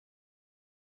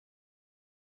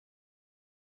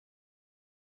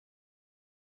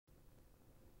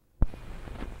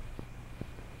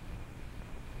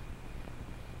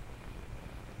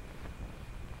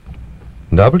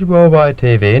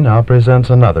WOI-TV now presents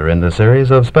another in the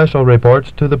series of special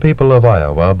reports to the people of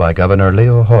Iowa by Governor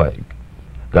Leo Hoege.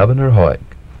 Governor Hoege.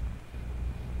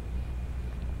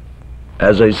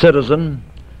 As a citizen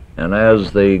and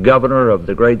as the governor of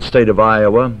the great state of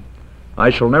Iowa, I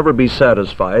shall never be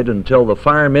satisfied until the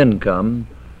farm income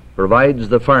provides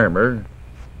the farmer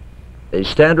a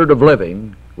standard of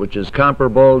living which is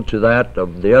comparable to that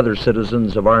of the other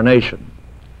citizens of our nation.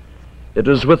 It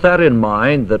is with that in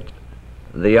mind that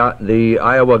the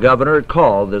Iowa governor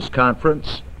called this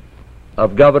conference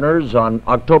of governors on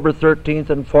October 13th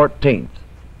and 14th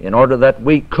in order that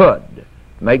we could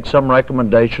make some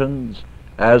recommendations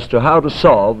as to how to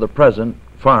solve the present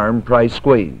farm price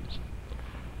squeeze.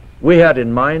 We had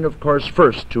in mind, of course,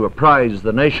 first to apprise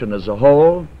the nation as a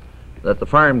whole that the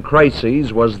farm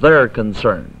crisis was their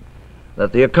concern,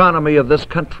 that the economy of this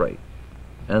country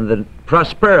and the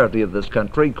prosperity of this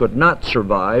country could not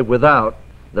survive without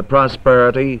the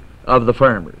prosperity of the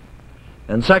farmer.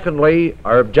 And secondly,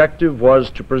 our objective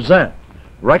was to present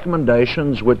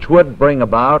recommendations which would bring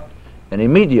about an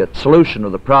immediate solution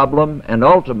of the problem and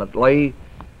ultimately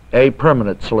a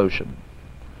permanent solution.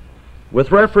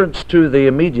 With reference to the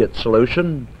immediate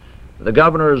solution, the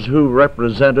governors who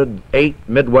represented 8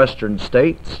 Midwestern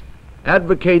states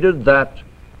advocated that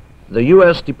the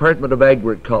U.S. Department of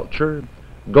Agriculture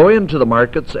go into the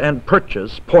markets and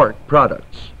purchase pork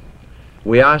products.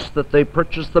 We asked that they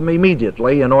purchase them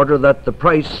immediately in order that the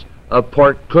price of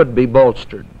pork could be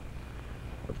bolstered.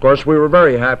 Of course, we were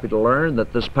very happy to learn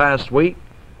that this past week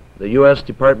the U.S.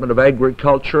 Department of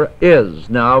Agriculture is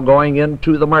now going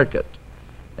into the market.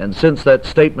 And since that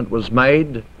statement was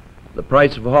made, the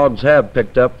price of hogs have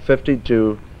picked up 50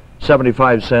 to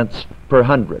 75 cents per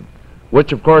hundred,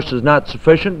 which of course is not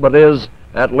sufficient, but is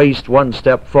at least one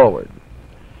step forward.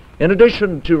 In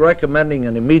addition to recommending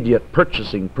an immediate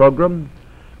purchasing program,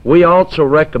 we also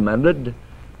recommended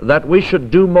that we should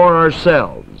do more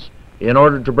ourselves in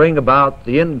order to bring about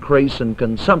the increase in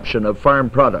consumption of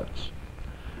farm products.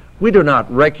 We do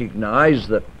not recognize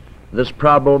that this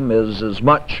problem is as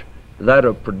much that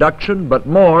of production, but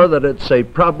more that it's a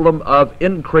problem of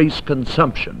increased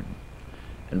consumption.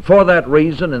 And for that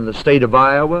reason, in the state of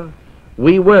Iowa,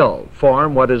 we will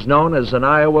form what is known as an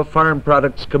Iowa Farm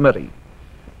Products Committee.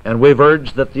 And we've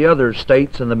urged that the other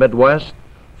states in the Midwest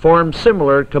form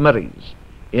similar committees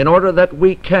in order that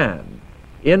we can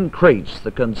increase the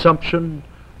consumption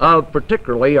of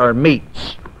particularly our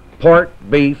meats, pork,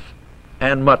 beef,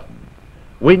 and mutton.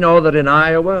 We know that in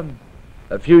Iowa,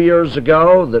 a few years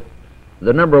ago, that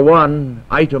the number one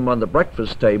item on the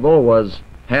breakfast table was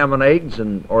ham and eggs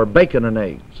or bacon and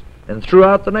eggs. And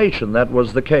throughout the nation that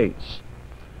was the case.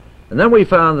 And then we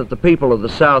found that the people of the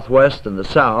Southwest and the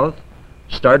South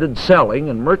started selling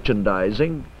and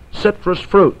merchandising citrus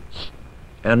fruits.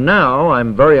 And now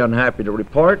I'm very unhappy to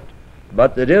report,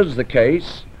 but it is the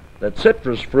case that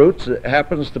citrus fruits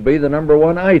happens to be the number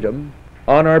one item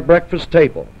on our breakfast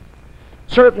table.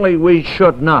 Certainly we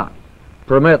should not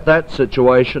permit that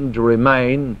situation to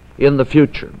remain in the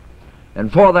future.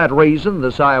 And for that reason,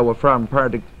 this Iowa Farm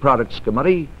Products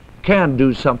Committee can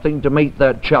do something to meet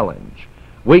that challenge.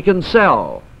 We can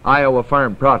sell Iowa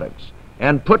farm products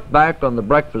and put back on the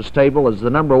breakfast table as the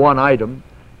number one item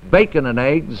bacon and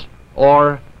eggs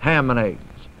or ham and eggs.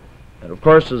 And of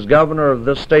course, as governor of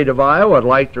this state of Iowa, I'd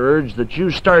like to urge that you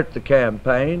start the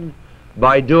campaign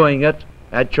by doing it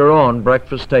at your own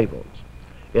breakfast tables.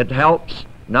 It helps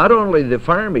not only the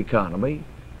farm economy,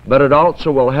 but it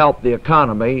also will help the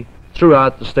economy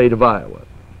throughout the state of Iowa.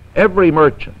 Every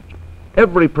merchant,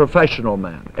 every professional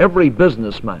man, every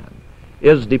businessman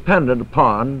is dependent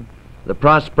upon the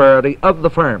prosperity of the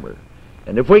farmer.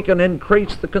 And if we can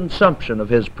increase the consumption of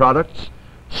his products,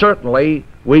 certainly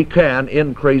we can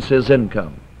increase his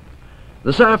income.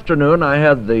 This afternoon I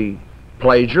had the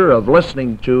pleasure of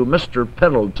listening to Mr.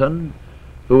 Pendleton,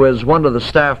 who is one of the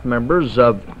staff members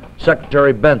of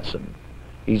Secretary Benson.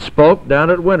 He spoke down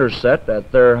at Winterset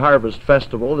at their Harvest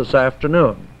Festival this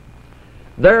afternoon.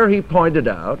 There he pointed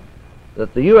out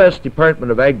that the U.S.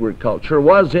 Department of Agriculture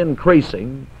was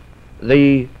increasing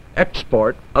the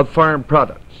export of farm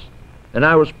products. And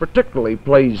I was particularly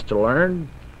pleased to learn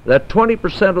that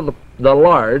 20% of the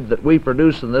lard that we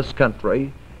produce in this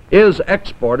country is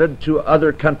exported to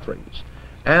other countries,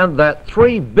 and that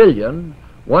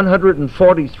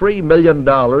 $3,143 million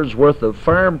worth of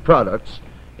farm products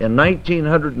in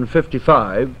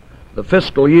 1955, the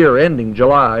fiscal year ending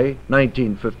July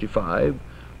 1955,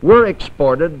 were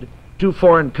exported to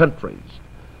foreign countries.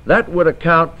 That would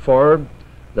account for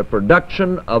the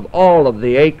production of all of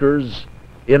the acres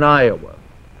in Iowa.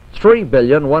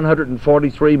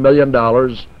 $3,143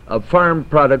 million of farm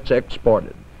products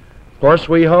exported. Of course,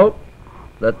 we hope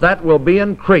that that will be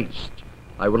increased.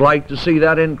 I would like to see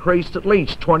that increased at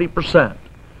least 20%.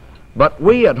 But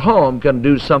we at home can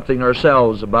do something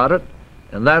ourselves about it,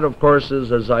 and that, of course,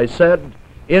 is, as I said,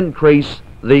 increase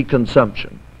the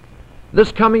consumption.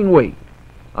 This coming week,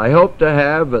 I hope to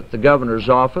have at the governor's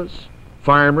office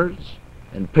farmers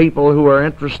and people who are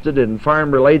interested in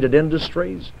farm-related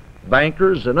industries,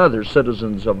 bankers and other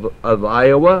citizens of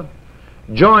Iowa,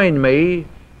 join me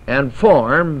and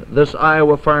form this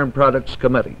Iowa Farm Products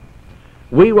Committee.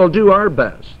 We will do our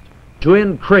best to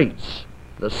increase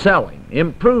the selling,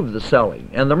 improve the selling,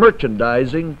 and the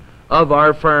merchandising of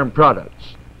our farm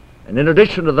products. And in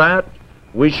addition to that,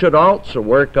 we should also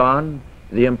work on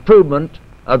the improvement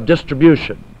of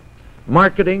distribution.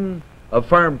 Marketing of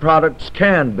farm products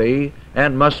can be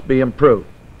and must be improved.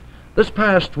 This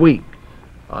past week,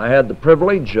 I had the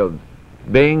privilege of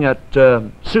being at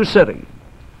Sioux City.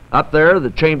 Up there, the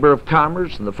Chamber of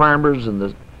Commerce and the farmers in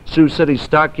the Sioux City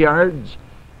stockyards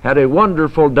had a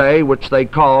wonderful day which they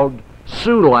called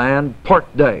Siouxland Pork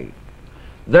Day.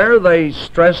 There they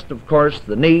stressed, of course,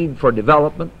 the need for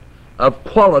development of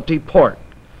quality pork,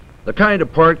 the kind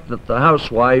of pork that the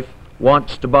housewife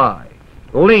wants to buy,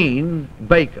 lean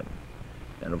bacon.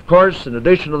 And of course, in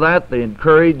addition to that, they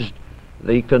encouraged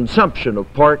the consumption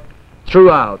of pork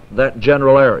throughout that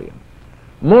general area.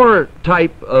 More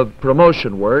type of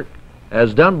promotion work,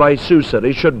 as done by Sioux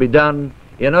City, should be done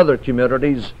in other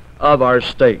communities of our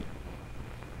state.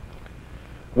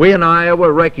 We in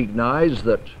Iowa recognize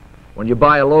that when you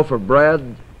buy a loaf of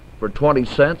bread for 20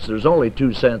 cents, there's only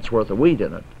 2 cents worth of wheat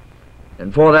in it.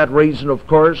 And for that reason, of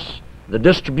course, the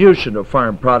distribution of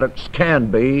farm products can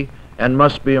be and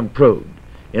must be improved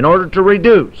in order to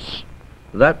reduce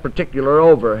that particular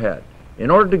overhead, in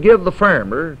order to give the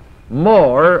farmer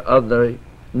more of the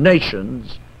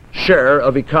nation's share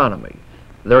of economy.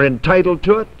 They're entitled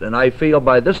to it, and I feel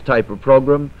by this type of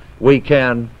program we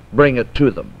can bring it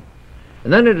to them.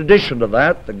 And then in addition to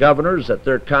that, the governors at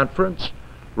their conference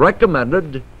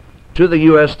recommended to the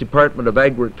U.S. Department of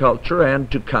Agriculture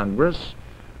and to Congress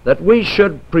that we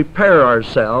should prepare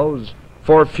ourselves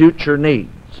for future needs.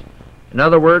 In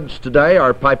other words, today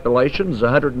our population is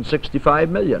 165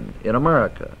 million in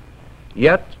America.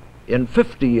 Yet, in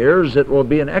 50 years, it will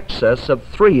be in excess of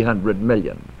 300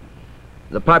 million.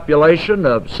 The population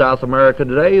of South America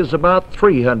today is about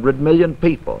 300 million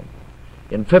people.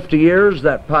 In 50 years,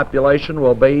 that population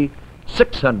will be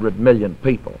 600 million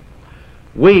people.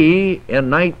 We,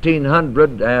 in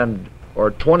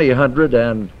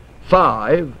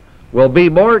 2005, will be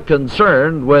more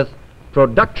concerned with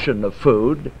production of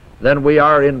food than we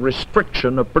are in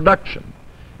restriction of production.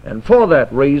 And for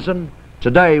that reason,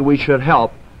 today we should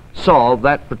help solve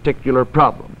that particular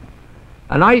problem.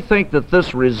 And I think that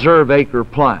this reserve acre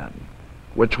plan,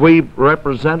 which we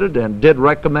represented and did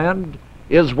recommend,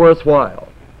 is worthwhile,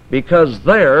 because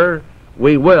there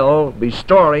we will be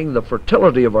storing the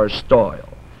fertility of our soil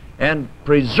and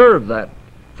preserve that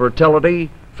fertility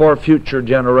for future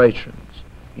generations.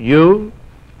 You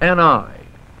and I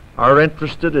are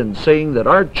interested in seeing that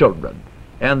our children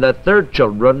and that their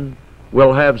children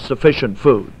will have sufficient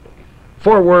food.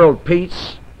 For world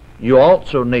peace, you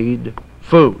also need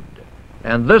food.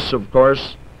 And this, of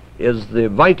course, is the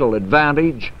vital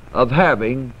advantage of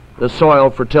having the Soil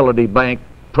Fertility Bank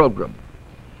program.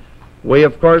 We,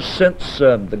 of course, since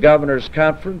the Governor's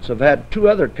Conference, have had 2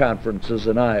 other conferences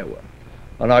in Iowa.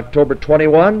 On October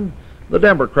 21, the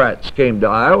Democrats came to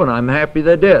Iowa, and I'm happy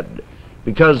they did,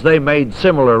 because they made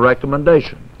similar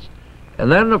recommendations.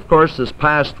 And then, of course, this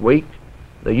past week,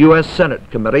 the U.S.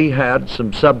 Senate Committee had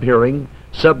some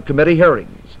subcommittee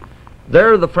hearings.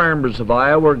 There, the farmers of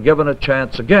Iowa were given a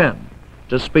chance again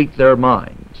to speak their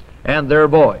minds and their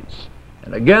voice.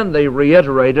 And again, they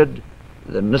reiterated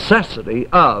the necessity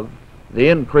of the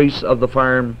increase of the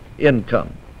farm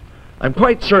income. I'm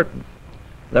quite certain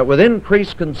that with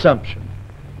increased consumption,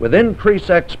 with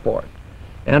increased export,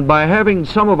 and by having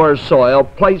some of our soil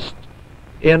placed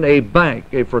in a bank,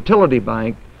 a fertility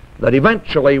bank, that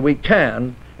eventually we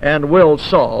can and will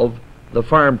solve the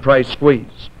farm price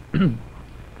squeeze.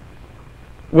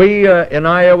 We in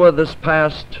Iowa this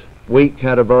past week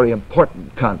had a very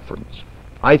important conference.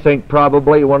 I think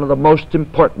probably one of the most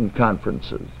important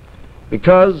conferences,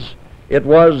 because it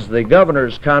was the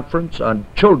Governor's Conference on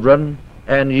Children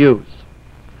and Youth.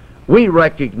 We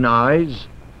recognize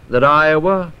that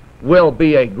Iowa will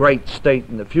be a great state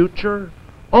in the future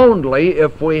only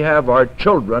if we have our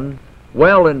children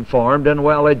well informed and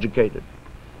well educated.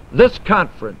 This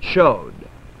conference showed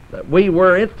that we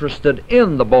were interested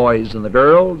in the boys and the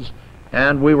girls,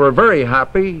 and we were very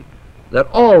happy that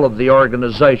all of the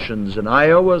organizations in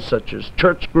Iowa, such as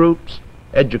church groups,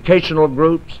 educational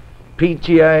groups,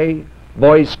 PTA,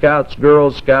 Boy Scouts,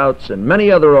 Girl Scouts, and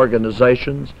many other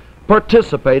organizations,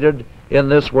 participated in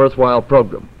this worthwhile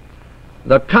program.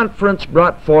 The conference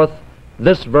brought forth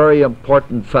this very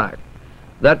important fact,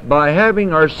 that by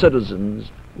having our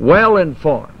citizens well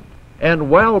informed and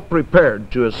well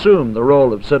prepared to assume the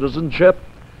role of citizenship,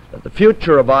 that the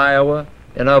future of Iowa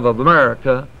and of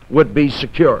America would be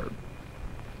secured.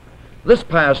 This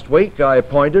past week I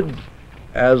appointed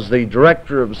as the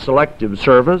Director of Selective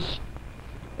Service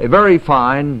a very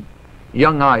fine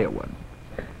young Iowan.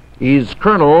 He's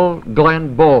Colonel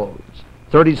Glenn Bowles,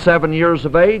 37 years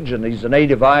of age, and he's a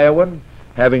native Iowan,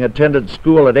 having attended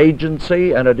school at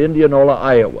Agency and at Indianola,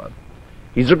 Iowa.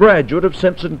 He's a graduate of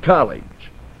Simpson College.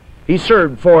 He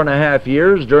served 4.5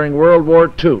 years during World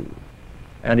War II,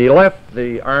 and he left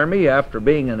the Army after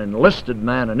being an enlisted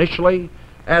man initially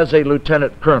as a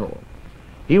lieutenant colonel.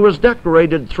 He was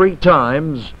decorated 3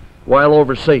 times while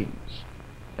overseas,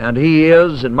 and he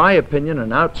is, in my opinion,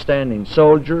 an outstanding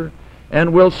soldier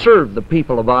and will serve the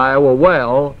people of Iowa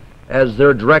well as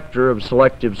their Director of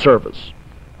Selective Service.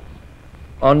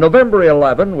 On November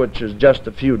 11, which is just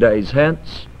a few days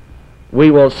hence, we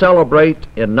will celebrate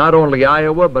in not only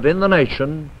Iowa but in the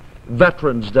nation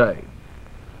Veterans Day.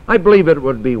 I believe it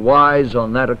would be wise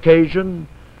on that occasion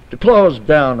to close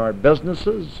down our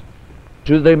businesses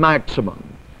to the maximum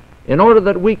in order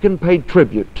that we can pay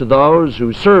tribute to those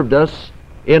who served us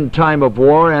in time of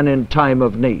war and in time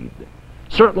of need.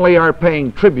 Certainly our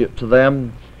paying tribute to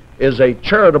them is a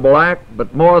charitable act,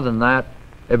 but more than that,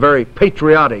 a very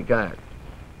patriotic act.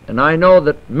 And I know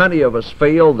that many of us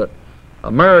feel that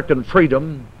American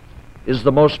freedom is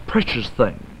the most precious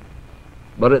thing,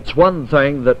 but it's one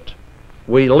thing that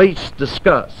we least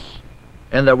discuss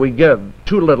and that we give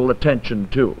too little attention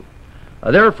to.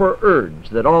 I therefore urge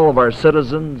that all of our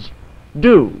citizens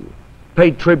do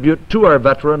pay tribute to our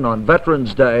veteran on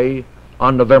Veterans Day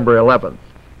on November 11th.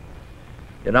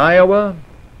 In Iowa,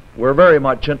 we're very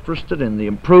much interested in the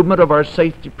improvement of our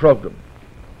safety program.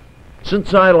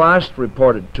 Since I last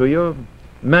reported to you,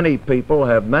 many people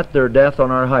have met their death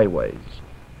on our highways.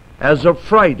 As of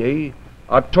Friday,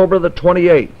 October the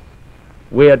 28th,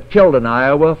 we had killed in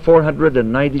Iowa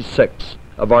 496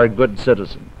 of our good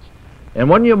citizens. And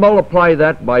when you multiply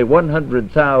that by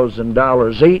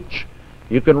 $100,000 each,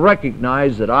 you can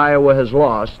recognize that Iowa has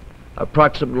lost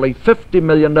approximately $50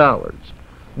 million.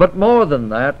 But more than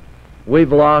that,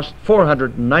 we've lost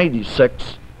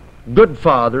 496 good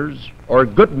fathers or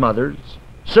good mothers,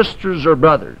 sisters or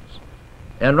brothers.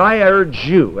 And I urge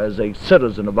you as a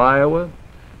citizen of Iowa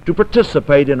to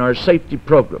participate in our safety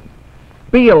program.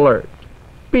 Be alert,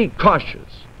 be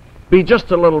cautious, be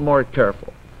just a little more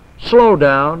careful. Slow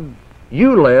down,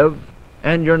 you live,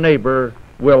 and your neighbor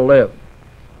will live.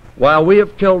 While we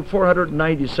have killed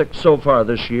 496 so far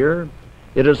this year,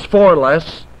 it is 4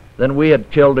 less than we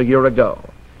had killed a year ago.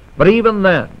 But even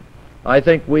then, I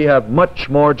think we have much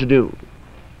more to do.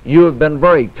 You have been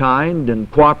very kind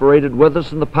and cooperated with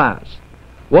us in the past.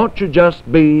 Won't you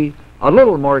just be a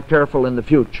little more careful in the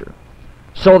future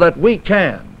so that we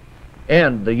can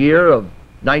end the year of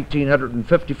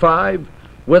 1955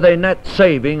 with a net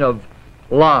saving of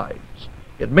lives?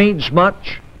 It means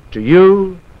much to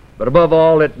you, but above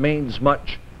all, it means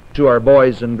much to our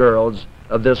boys and girls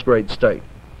of this great state.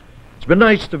 It's been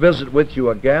nice to visit with you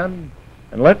again,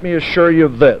 and let me assure you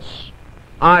of this.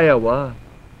 Iowa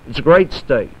is a great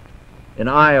state, and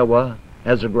Iowa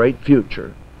has a great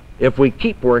future if we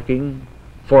keep working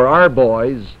for our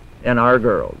boys and our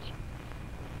girls.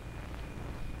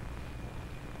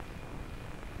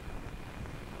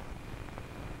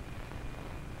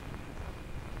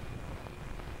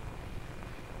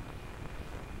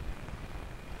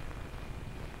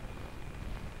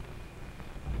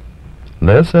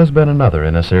 This has been another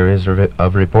in a series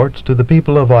of reports to the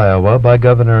people of Iowa by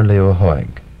Governor Leo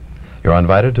Hoege. You're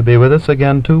invited to be with us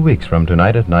again 2 weeks from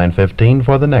tonight at 9:15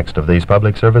 for the next of these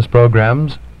public service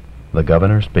programs, The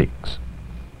Governor Speaks.